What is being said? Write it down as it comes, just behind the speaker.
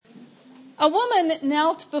A woman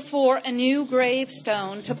knelt before a new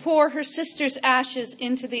gravestone to pour her sister's ashes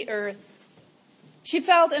into the earth. She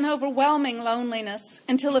felt an overwhelming loneliness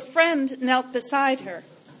until a friend knelt beside her.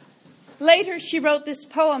 Later, she wrote this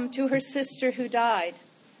poem to her sister who died.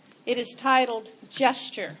 It is titled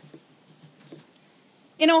Gesture.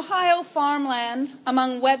 In Ohio farmland,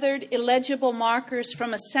 among weathered, illegible markers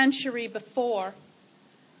from a century before,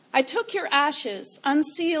 I took your ashes,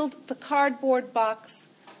 unsealed the cardboard box,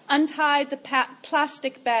 untied the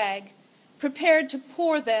plastic bag, prepared to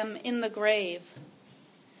pour them in the grave.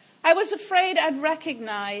 I was afraid I'd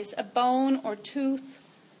recognize a bone or tooth,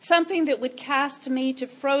 something that would cast me to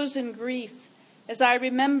frozen grief as I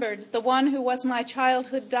remembered the one who was my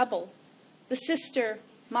childhood double, the sister,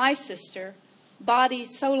 my sister, body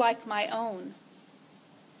so like my own.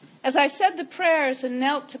 As I said the prayers and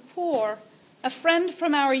knelt to pour, a friend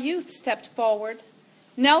from our youth stepped forward,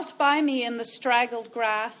 knelt by me in the straggled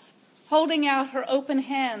grass, holding out her open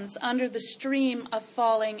hands under the stream of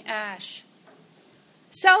falling ash.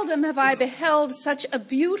 Seldom have I beheld such a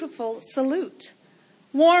beautiful salute,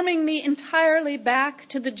 warming me entirely back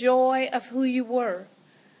to the joy of who you were,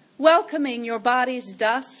 welcoming your body's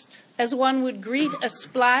dust as one would greet a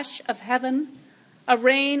splash of heaven, a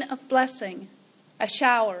rain of blessing, a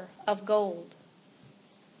shower of gold.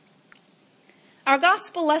 Our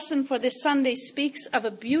gospel lesson for this Sunday speaks of a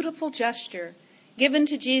beautiful gesture given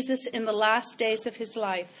to Jesus in the last days of his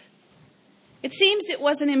life. It seems it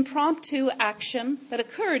was an impromptu action that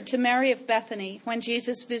occurred to Mary of Bethany when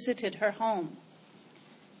Jesus visited her home.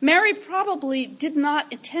 Mary probably did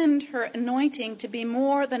not intend her anointing to be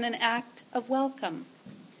more than an act of welcome.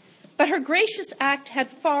 But her gracious act had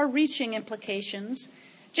far-reaching implications,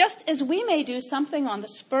 just as we may do something on the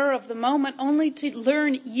spur of the moment only to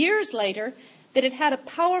learn years later that it had a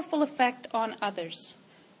powerful effect on others.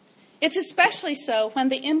 It's especially so when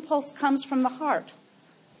the impulse comes from the heart,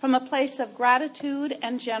 from a place of gratitude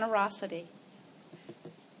and generosity.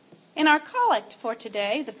 In our collect for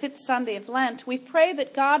today, the 5th Sunday of Lent, we pray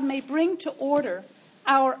that God may bring to order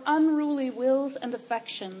our unruly wills and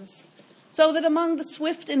affections, so that among the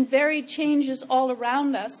swift and varied changes all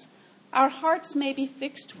around us, our hearts may be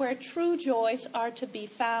fixed where true joys are to be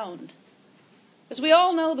found. As we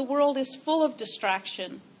all know, the world is full of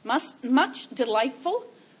distraction, much delightful,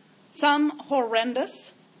 some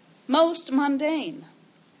horrendous, most mundane.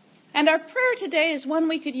 And our prayer today is one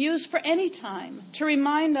we could use for any time to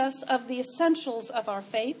remind us of the essentials of our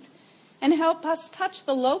faith and help us touch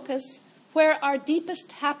the locus where our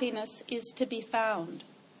deepest happiness is to be found.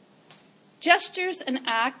 Gestures and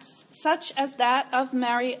acts such as that of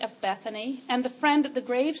Mary of Bethany and the friend at the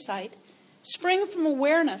gravesite spring from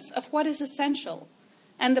awareness of what is essential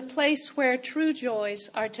and the place where true joys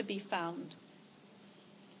are to be found.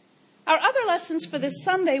 Our other lessons for this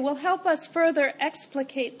Sunday will help us further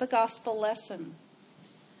explicate the gospel lesson.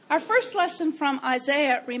 Our first lesson from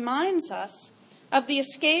Isaiah reminds us of the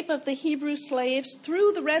escape of the Hebrew slaves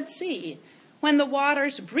through the Red Sea when the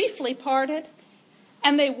waters briefly parted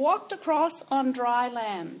and they walked across on dry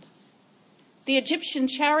land. The Egyptian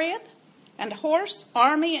chariot and horse,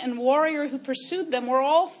 army, and warrior who pursued them were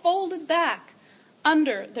all folded back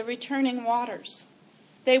under the returning waters.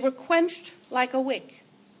 They were quenched like a wick.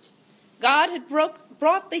 God had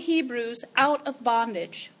brought the Hebrews out of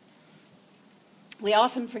bondage. We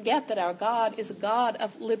often forget that our God is a God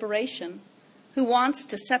of liberation who wants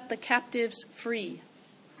to set the captives free.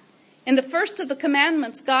 In the first of the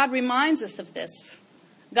commandments, God reminds us of this.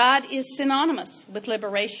 God is synonymous with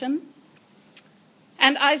liberation.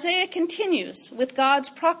 And Isaiah continues with God's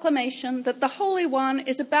proclamation that the Holy One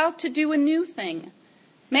is about to do a new thing,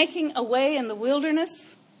 making a way in the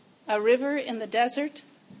wilderness, a river in the desert,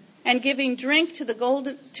 and giving drink to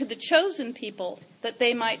the chosen people that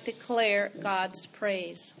they might declare God's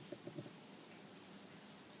praise.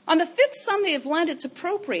 On the 5th Sunday of Lent, it's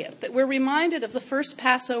appropriate that we're reminded of the first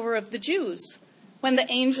Passover of the Jews, when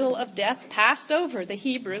the angel of death passed over the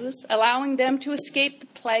Hebrews, allowing them to escape the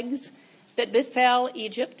plagues that befell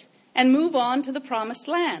Egypt and move on to the promised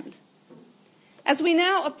land. As we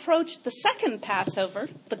now approach the second Passover,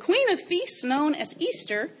 the Queen of Feasts known as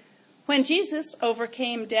Easter, when Jesus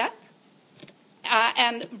overcame death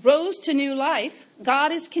and rose to new life,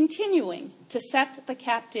 God is continuing to set the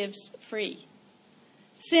captives free.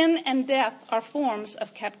 Sin and death are forms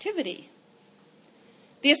of captivity.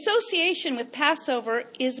 The association with Passover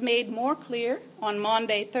is made more clear on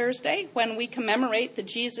Maundy Thursday when we commemorate that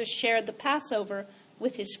Jesus shared the Passover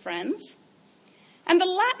with his friends. And the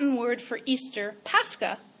Latin word for Easter,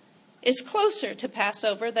 Pascha, is closer to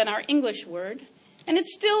Passover than our English word, and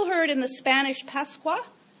it's still heard in the Spanish Pascua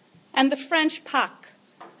and the French Pâques,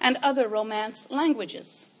 and other Romance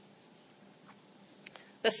languages.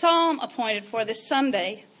 The psalm appointed for this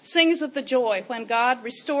Sunday sings of the joy when God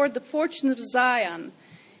restored the fortunes of Zion,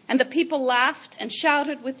 and the people laughed and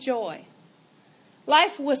shouted with joy.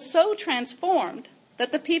 Life was so transformed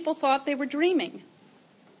that the people thought they were dreaming.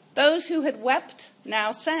 Those who had wept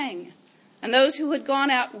now sang, and those who had gone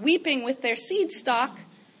out weeping with their seed stock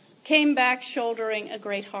came back shouldering a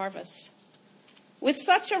great harvest. With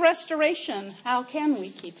such a restoration, how can we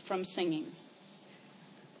keep from singing?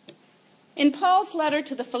 In Paul's letter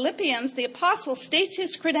to the Philippians, the apostle states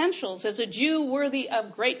his credentials as a Jew worthy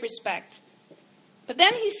of great respect. But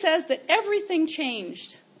then he says that everything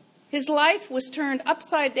changed. His life was turned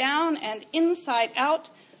upside down and inside out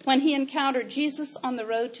when he encountered Jesus on the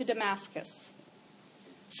road to Damascus.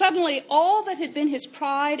 Suddenly, all that had been his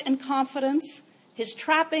pride and confidence, his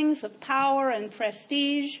trappings of power and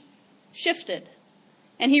prestige, shifted,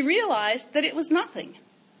 and he realized that it was nothing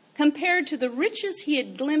compared to the riches he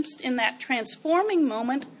had glimpsed in that transforming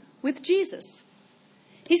moment with Jesus.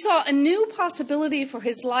 He saw a new possibility for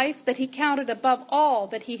his life that he counted above all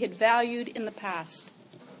that he had valued in the past.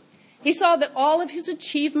 He saw that all of his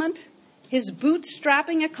achievement, his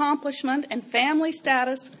bootstrapping accomplishment, and family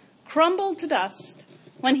status crumbled to dust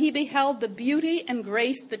when he beheld the beauty and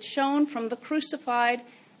grace that shone from the crucified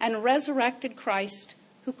and resurrected Christ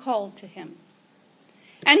who called to him.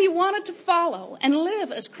 And he wanted to follow and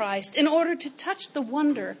live as Christ in order to touch the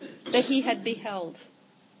wonder that he had beheld.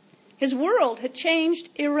 His world had changed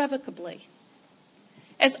irrevocably.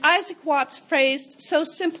 As Isaac Watts phrased so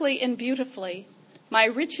simply and beautifully, "My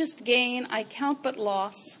richest gain I count but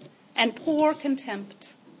loss, and pour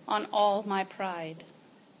contempt on all my pride."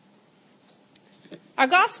 Our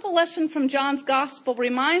gospel lesson from John's gospel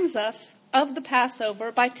reminds us of the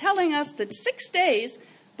Passover by telling us that 6 days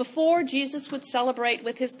before Jesus would celebrate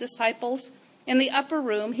with his disciples in the upper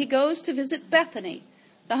room, he goes to visit Bethany,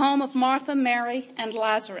 the home of Martha, Mary, and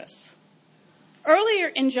Lazarus. Earlier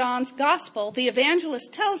in John's gospel, the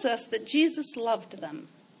evangelist tells us that Jesus loved them.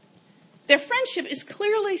 Their friendship is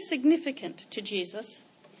clearly significant to Jesus,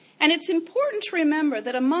 and it's important to remember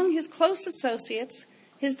that among his close associates,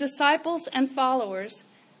 his disciples and followers,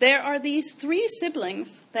 there are these 3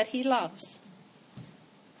 siblings that he loves.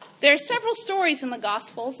 There are several stories in the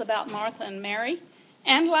Gospels about Martha and Mary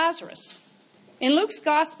and Lazarus. In Luke's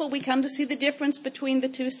Gospel, we come to see the difference between the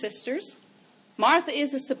 2 sisters. Martha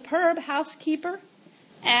is a superb housekeeper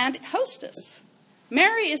and hostess.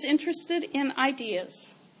 Mary is interested in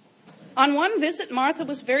ideas. On one visit, Martha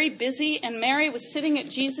was very busy and Mary was sitting at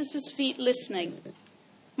Jesus' feet listening.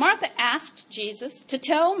 Martha asked Jesus to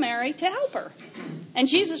tell Mary to help her, and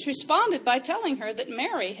Jesus responded by telling her that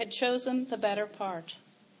Mary had chosen the better part.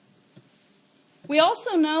 We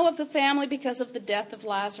also know of the family because of the death of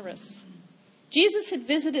Lazarus. Jesus had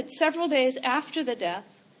visited several days after the death,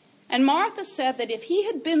 and Martha said that if he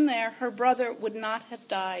had been there, her brother would not have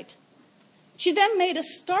died. She then made a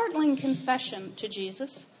startling confession to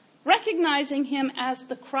Jesus, recognizing him as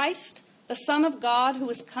the Christ, the Son of God who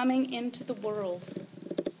was coming into the world.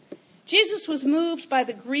 Jesus was moved by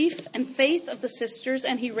the grief and faith of the sisters,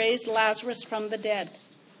 and he raised Lazarus from the dead.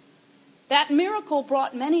 That miracle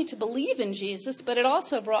brought many to believe in Jesus, but it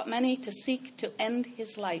also brought many to seek to end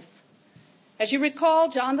his life. As you recall,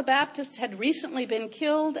 John the Baptist had recently been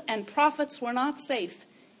killed, and prophets were not safe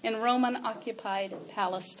in Roman-occupied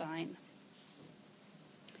Palestine.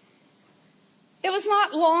 It was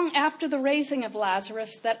not long after the raising of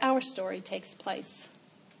Lazarus that our story takes place.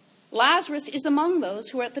 Lazarus is among those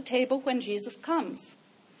who are at the table when Jesus comes.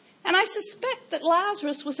 And I suspect that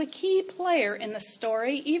Lazarus was a key player in the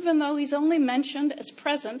story, even though he's only mentioned as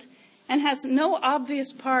present and has no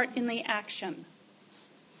obvious part in the action.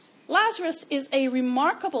 Lazarus is a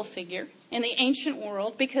remarkable figure in the ancient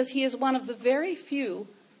world because he is one of the very few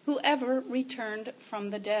who ever returned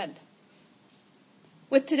from the dead.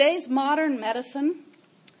 With today's modern medicine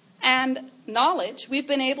and knowledge, we've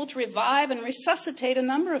been able to revive and resuscitate a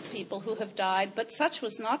number of people who have died, but such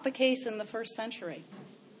was not the case in the first century.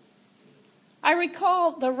 I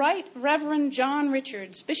recall the Right Reverend John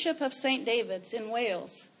Richards, Bishop of St. David's in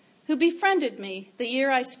Wales, who befriended me the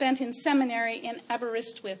year I spent in seminary in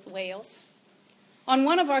Aberystwyth, Wales. On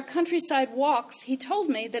one of our countryside walks, he told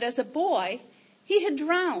me that as a boy, he had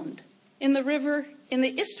drowned in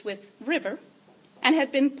the Ystwyth River and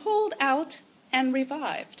had been pulled out and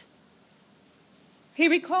revived. He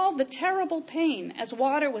recalled the terrible pain as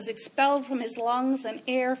water was expelled from his lungs and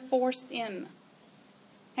air forced in.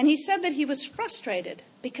 And he said that he was frustrated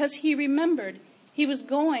because he remembered he was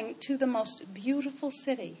going to the most beautiful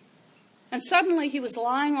city. And suddenly he was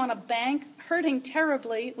lying on a bank, hurting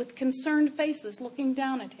terribly, with concerned faces looking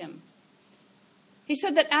down at him. He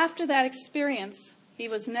said that after that experience, he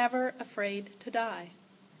was never afraid to die.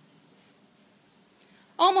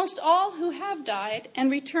 Almost all who have died and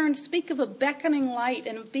returned speak of a beckoning light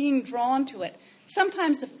and of being drawn to it,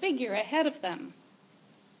 sometimes a figure ahead of them.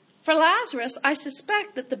 For Lazarus, I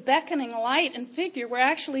suspect that the beckoning light and figure were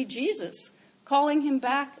actually Jesus, calling him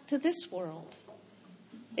back to this world.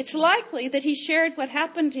 It's likely that he shared what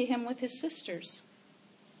happened to him with his sisters.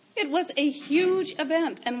 It was a huge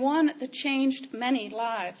event and one that changed many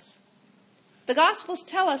lives. The Gospels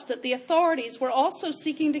tell us that the authorities were also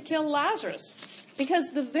seeking to kill Lazarus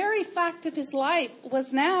because the very fact of his life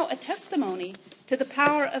was now a testimony to the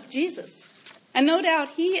power of Jesus. And no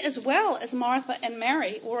doubt he, as well as Martha and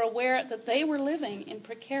Mary, were aware that they were living in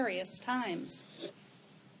precarious times.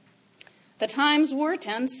 The times were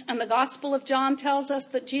tense, and the Gospel of John tells us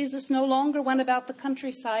that Jesus no longer went about the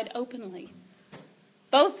countryside openly.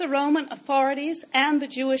 Both the Roman authorities and the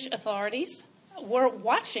Jewish authorities were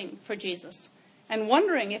watching for Jesus and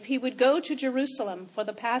wondering if he would go to Jerusalem for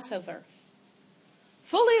the Passover.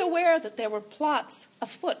 Fully aware that there were plots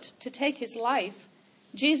afoot to take his life,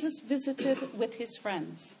 Jesus visited with his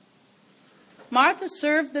friends. Martha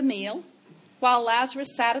served the meal, while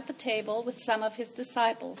Lazarus sat at the table with some of his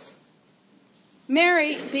disciples.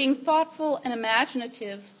 Mary, being thoughtful and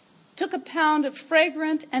imaginative, took a pound of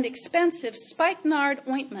fragrant and expensive spikenard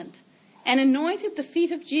ointment and anointed the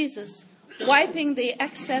feet of Jesus, wiping the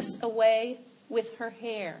excess away with her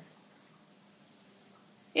hair.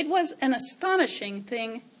 It was an astonishing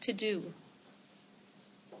thing to do.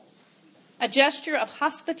 A gesture of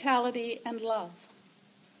hospitality and love.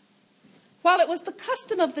 While it was the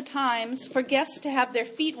custom of the times for guests to have their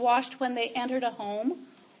feet washed when they entered a home,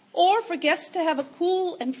 or for guests to have a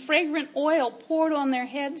cool and fragrant oil poured on their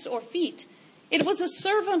heads or feet, it was a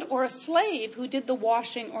servant or a slave who did the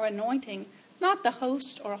washing or anointing, not the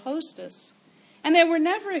host or hostess. And they were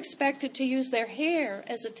never expected to use their hair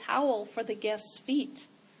as a towel for the guests' feet.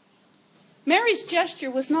 Mary's gesture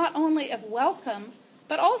was not only of welcome,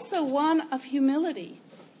 but also one of humility.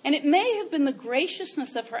 And it may have been the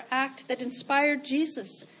graciousness of her act that inspired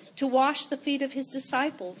Jesus to wash the feet of his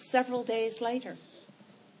disciples several days later.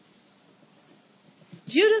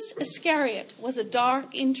 Judas Iscariot was a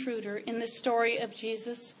dark intruder in the story of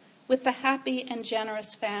Jesus with the happy and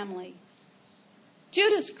generous family.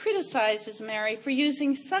 Judas criticizes Mary for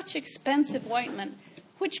using such expensive ointment,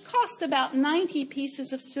 which cost about 90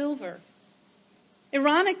 pieces of silver.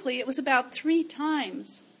 Ironically, it was about 3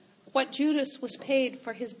 times what Judas was paid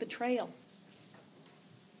for his betrayal.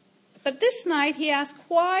 But this night he asked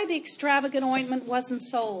why the extravagant ointment wasn't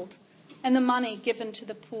sold and the money given to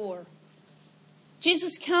the poor.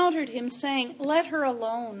 Jesus countered him, saying, "Let her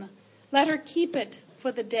alone. Let her keep it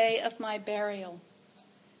for the day of my burial.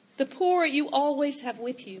 The poor you always have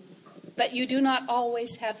with you, but you do not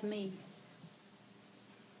always have me."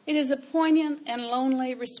 It is a poignant and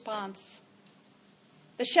lonely response.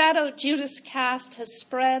 The shadow Judas cast has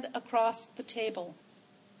spread across the table.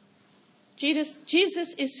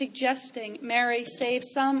 Jesus is suggesting Mary save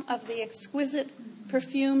some of the exquisite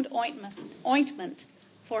perfumed ointment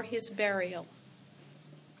for his burial.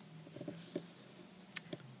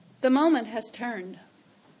 The moment has turned.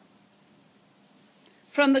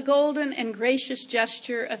 From the golden and gracious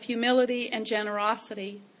gesture of humility and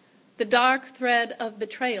generosity, the dark thread of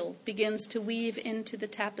betrayal begins to weave into the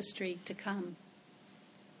tapestry to come.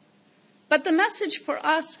 But the message for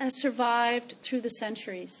us has survived through the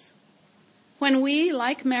centuries. When we,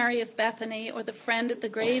 like Mary of Bethany or the friend at the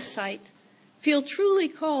gravesite, feel truly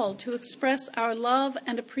called to express our love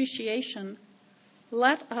and appreciation,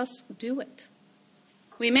 let us do it.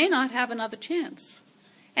 We may not have another chance,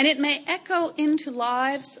 and it may echo into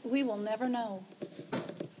lives we will never know.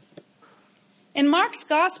 In Mark's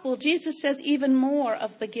Gospel, Jesus says even more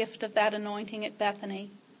of the gift of that anointing at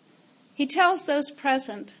Bethany. He tells those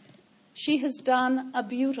present, "She has done a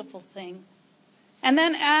beautiful thing," and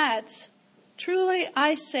then adds, "Truly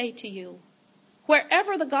I say to you,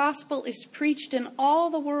 wherever the gospel is preached in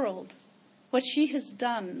all the world, what she has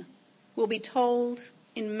done will be told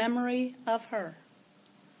in memory of her."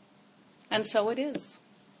 And so it is,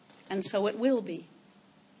 and so it will be.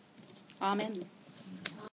 Amen.